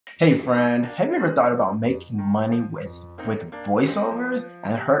Hey friend, have you ever thought about making money with voiceovers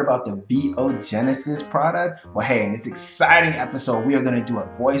and heard about the VO Genesis product? Well, hey, in this exciting episode, we are going to do a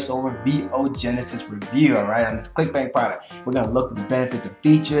voiceover VO Genesis review, all right, on this ClickBank product. We're going to look through the benefits and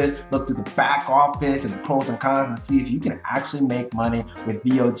features, look through the back office and the pros and cons, and see if you can actually make money with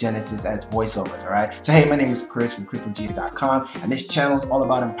VO Genesis as voiceovers, all right? So, hey, my name is Chris from chrisandjigha.com, and this channel is all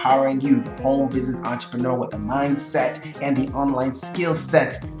about empowering you, the home business entrepreneur, with the mindset and the online skill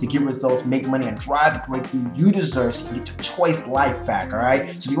sets to get results, make money, and drive the breakthrough you deserve so you get your choice life back, all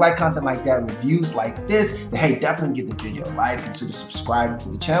right? So if you like content like that, reviews like this, then hey, definitely give the video a like, consider subscribing to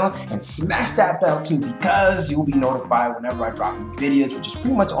the channel, and smash that bell too, because you'll be notified whenever I drop new videos, which is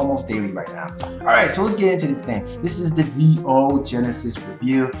pretty much almost daily right now. All right, so let's get into this thing. This is the VO Genesis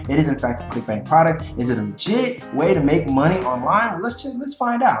review. It is in fact a ClickBank product. Is it a legit way to make money online? Well, let's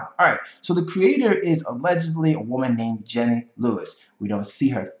find out. All right, so the creator is allegedly a woman named Jenny Lewis. We don't see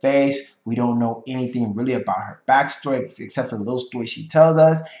her face. We don't know anything really about her backstory except for the little story she tells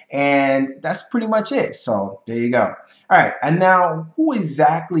us. And that's pretty much it. So there you go. All right. And now, who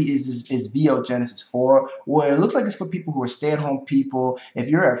exactly is VO Genesis for? Well, it looks like it's for people who are stay-at-home people. If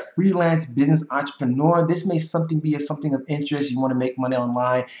you're a freelance business entrepreneur, this may be something of interest. You want to make money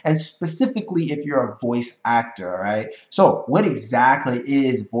online. And specifically, if you're a voice actor, all right? So what exactly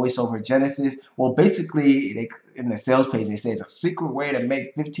is VoiceOver Genesis? Well, basically, in the sales page, they say it's a secret way to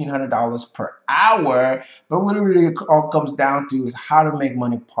make $1,500 per hour. But what it really all comes down to is how to make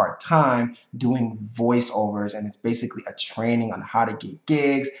money part-time doing voiceovers. And it's basically a training on how to get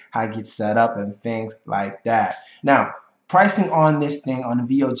gigs, how to get set up, and things like that. Now, pricing on this thing on the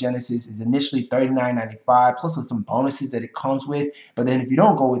VO Genesis is initially $39.95 plus some bonuses that it comes with. But then if you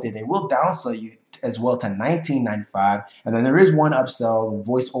don't go with it, they will downsell you as well to $19.95. And then there is one upsell, the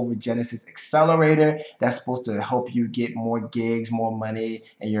VoiceOver Genesis Accelerator, that's supposed to help you get more gigs, more money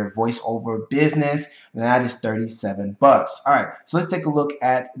in your voiceover business. And that is 37 bucks. All right, so let's take a look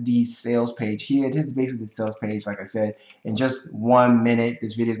at the sales page here. This is basically the sales page. Like I said, in just 1 minute,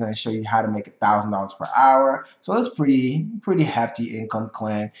 this video is going to show you how to make $1,000 per hour. So that's pretty hefty income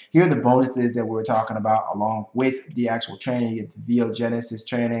claim. Here are the bonuses that we're talking about along with the actual training. You get the VO Genesis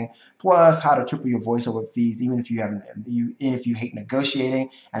training, plus how to triple your voiceover fees, even if you hate negotiating,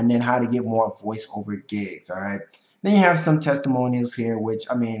 and then how to get more voiceover gigs. All right. Then you have some testimonials here, which,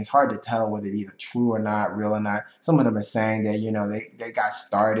 I mean, it's hard to tell whether these are true or not, real or not. Some of them are saying that, they got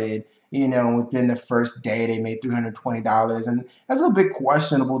started, within the first day they made $320. And that's a bit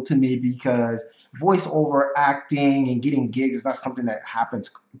questionable to me because voiceover acting and getting gigs is not something that happens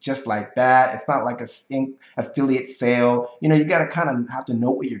just like that. It's not like a affiliate sale. You got to kind of have to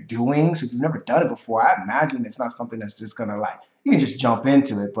know what you're doing. So if you've never done it before, I imagine it's not something that's just going to you can just jump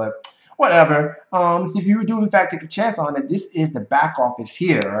into it. But whatever. So if you do in fact take a chance on it, this is the back office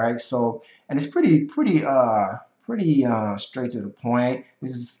here, all right? So, and it's pretty straight to the point.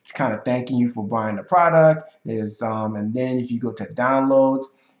 This is kind of thanking you for buying the product. And then if you go to downloads,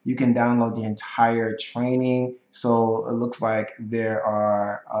 you can download the entire training. So it looks like there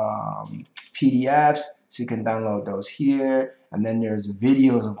are PDFs, so you can download those here. And then there's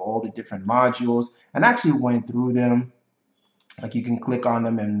videos of all the different modules. And I actually went through them. Like, you can click on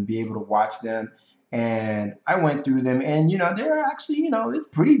them and be able to watch them. And I went through them, and they're actually, it's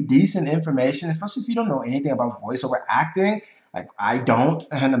pretty decent information, especially if you don't know anything about voiceover acting. Like, I don't,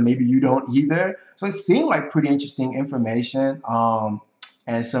 and maybe you don't either. So it seemed like pretty interesting information,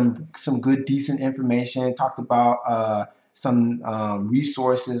 and some good, decent information. Talked about some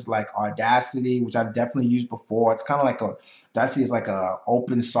resources like Audacity, which I've definitely used before. It's kind of like Audacity is like a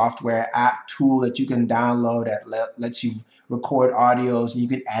open software app tool that you can download that lets you record audios, and you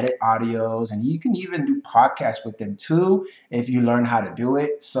can edit audios, and you can even do podcasts with them too if you learn how to do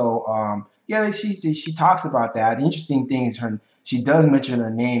it. So yeah, she talks about that. The interesting thing is she does mention her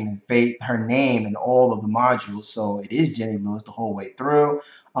name in all of the modules, so it is Jenny Lewis the whole way through.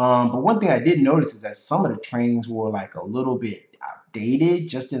 But one thing I did notice is that some of the trainings were like a little bit outdated,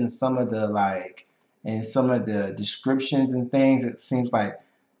 just in some of the descriptions and things. It seems like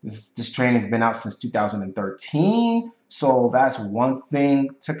this training has been out since 2013, so that's one thing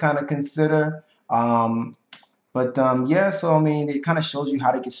to kind of consider. Yeah, so I mean, it kind of shows you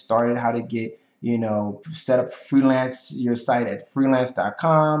how to get started, how to get, set up freelance your site at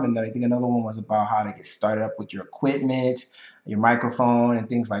freelance.com. And then I think another one was about how to get started up with your equipment, your microphone, and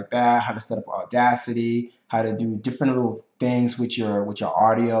things like that, how to set up Audacity, how to do different little things with your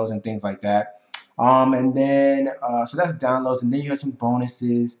audios and things like that. So that's downloads, and then you have some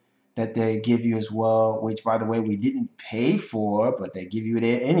bonuses that they give you as well, which, by the way, we didn't pay for, but they give you it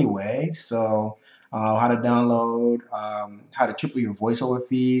anyway. So how to download, how to triple your voiceover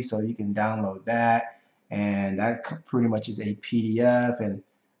fees, so you can download that, and that pretty much is a PDF.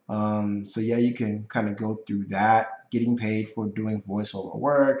 And so yeah, you can kind of go through that. Getting paid for doing voiceover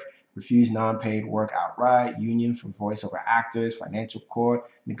work, refuse non-paid work outright, union for voiceover actors, financial court,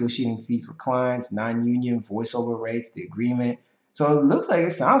 negotiating fees with clients, non-union voiceover rates, the agreement. So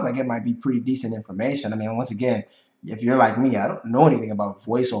it sounds like it might be pretty decent information. I mean, once again, if you're like me, I don't know anything about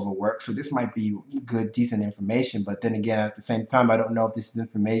voiceover work, so this might be good, decent information. But then again, at the same time, I don't know if this is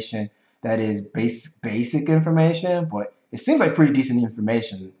information that is basic information, but it seems like pretty decent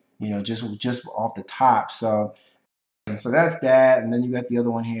information, just off the top. So that's that. And then you got the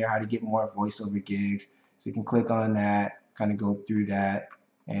other one here, how to get more voiceover gigs. So you can click on that, kind of go through that.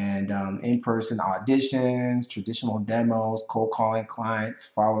 And in-person auditions, traditional demos, cold calling clients,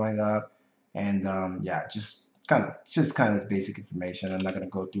 following up, and yeah, just kind of basic information. I'm not going to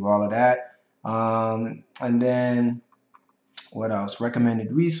go through all of that. And then what else?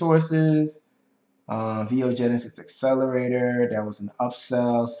 Recommended resources. VO Genesis Accelerator, that was an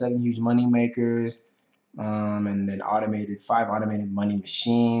upsell, 7 huge money makers, and then 5 automated money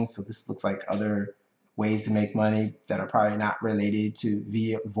machines. So this looks like other ways to make money that are probably not related to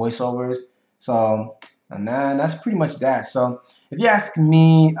via voiceovers. So, and then that's pretty much that. So if you ask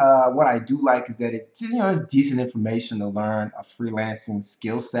me, what I do like is that it's decent information to learn a freelancing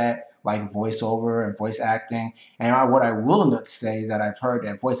skill set like voiceover and voice acting. And what I will not say is that I've heard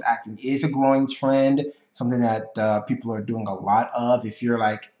that voice acting is a growing trend, something that people are doing a lot of. If you're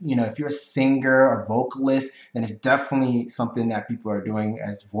if you're a singer or vocalist, then it's definitely something that people are doing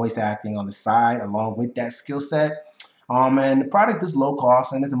as voice acting on the side along with that skill set. And the product is low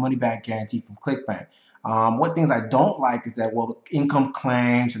cost and there's a money back guarantee from ClickBank. What things I don't like is that, well, the income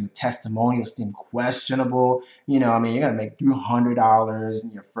claims and the testimonials seem questionable. I mean, you're gonna make $300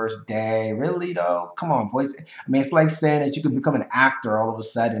 in your first day. Really though? Come on, voice. I mean, it's like saying that you can become an actor all of a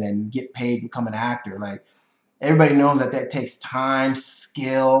sudden and get paid to become an actor. Like, everybody knows that takes time,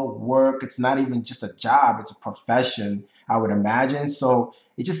 skill, work. It's not even just a job, it's a profession, I would imagine. So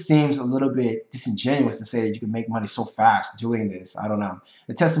it just seems a little bit disingenuous to say that you can make money so fast doing this. I don't know.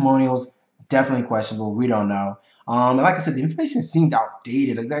 The testimonials, definitely questionable. We don't know. And like I said, the information seemed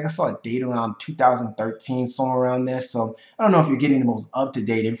outdated. Like I saw a date around 2013, somewhere around there. So I don't know if you're getting the most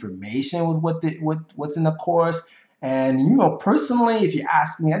up-to-date information with what's in the course. And personally, if you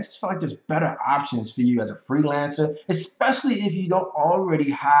ask me, I just feel like there's better options for you as a freelancer, especially if you don't already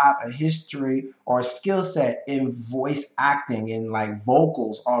have a history or a skill set in voice acting and like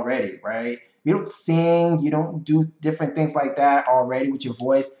vocals already, right? You don't sing, you don't do different things like that already with your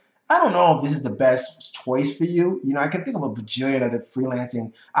voice. I don't know if this is the best choice for you. I can think of a bajillion other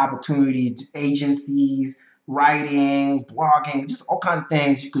freelancing opportunities, agencies, writing, blogging, just all kinds of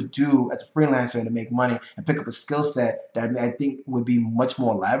things you could do as a freelancer to make money and pick up a skill set that I think would be much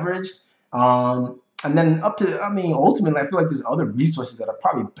more leveraged. And then ultimately, I feel like there's other resources that are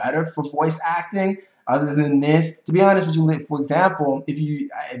probably better for voice acting other than this. To be honest with you, for example, if you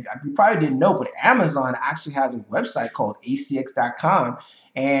probably didn't know, but Amazon actually has a website called acx.com,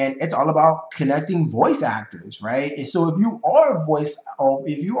 and it's all about connecting voice actors, right? And so if you are a vocalist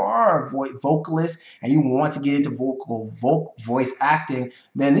and you want to get into voice acting,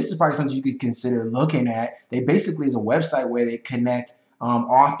 then this is probably something you could consider looking at. They basically is a website where they connect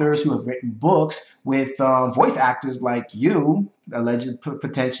authors who have written books with voice actors like you,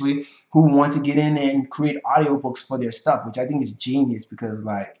 potentially, who want to get in and create audiobooks for their stuff, which I think is genius because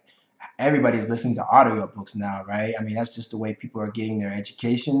everybody's listening to audiobooks now, right? I mean, that's just the way people are getting their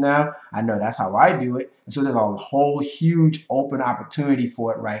education now. I know that's how I do it. And so there's a whole huge open opportunity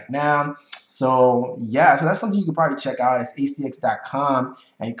for it right now. So yeah, so that's something you could probably check out. It's acx.com,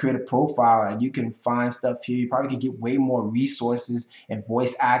 and create a profile and you can find stuff here. You probably can get way more resources and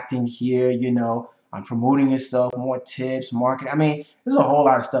voice acting here, on promoting yourself, more tips, marketing. I mean, there's a whole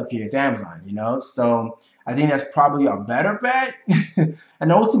lot of stuff here. It's Amazon, So I think that's probably a better bet.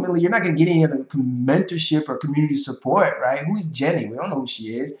 And ultimately, you're not going to get any other mentorship or community support, right? Who is Jenny? We don't know who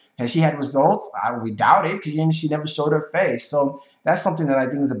she is. Has she had results? We doubt it because she never showed her face. So that's something that I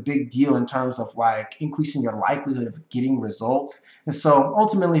think is a big deal in terms of increasing your likelihood of getting results. And so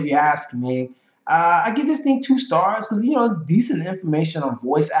ultimately, if you ask me, I give this thing 2 stars because it's decent information on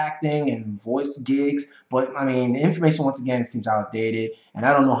voice acting and voice gigs, but I mean the information once again seems outdated, and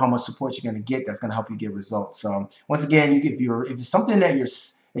I don't know how much support you're going to get that's going to help you get results. So once again, if it's something that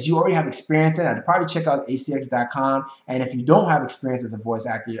you already have experience in, I'd probably check out acx.com. And if you don't have experience as a voice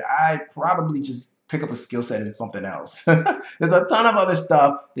actor, I'd probably just pick up a skill set in something else. There's a ton of other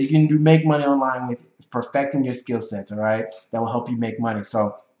stuff that you can do, make money online with, perfecting your skill sets. All right, that will help you make money.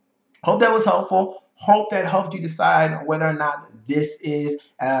 So hope that was helpful. Hope that helped you decide whether or not this is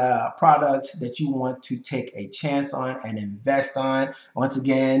a product that you want to take a chance on and invest on. Once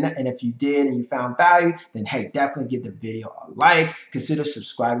again, and if you did and you found value, then hey, definitely give the video a like. Consider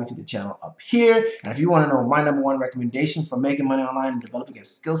subscribing to the channel up here. And if you want to know my #1 recommendation for making money online and developing a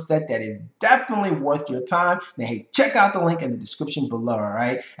skill set that is definitely worth your time, then hey, check out the link in the description below, all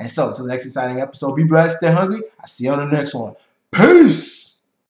right? And so until the next exciting episode, be blessed, stay hungry. I'll see you on the next one. Peace!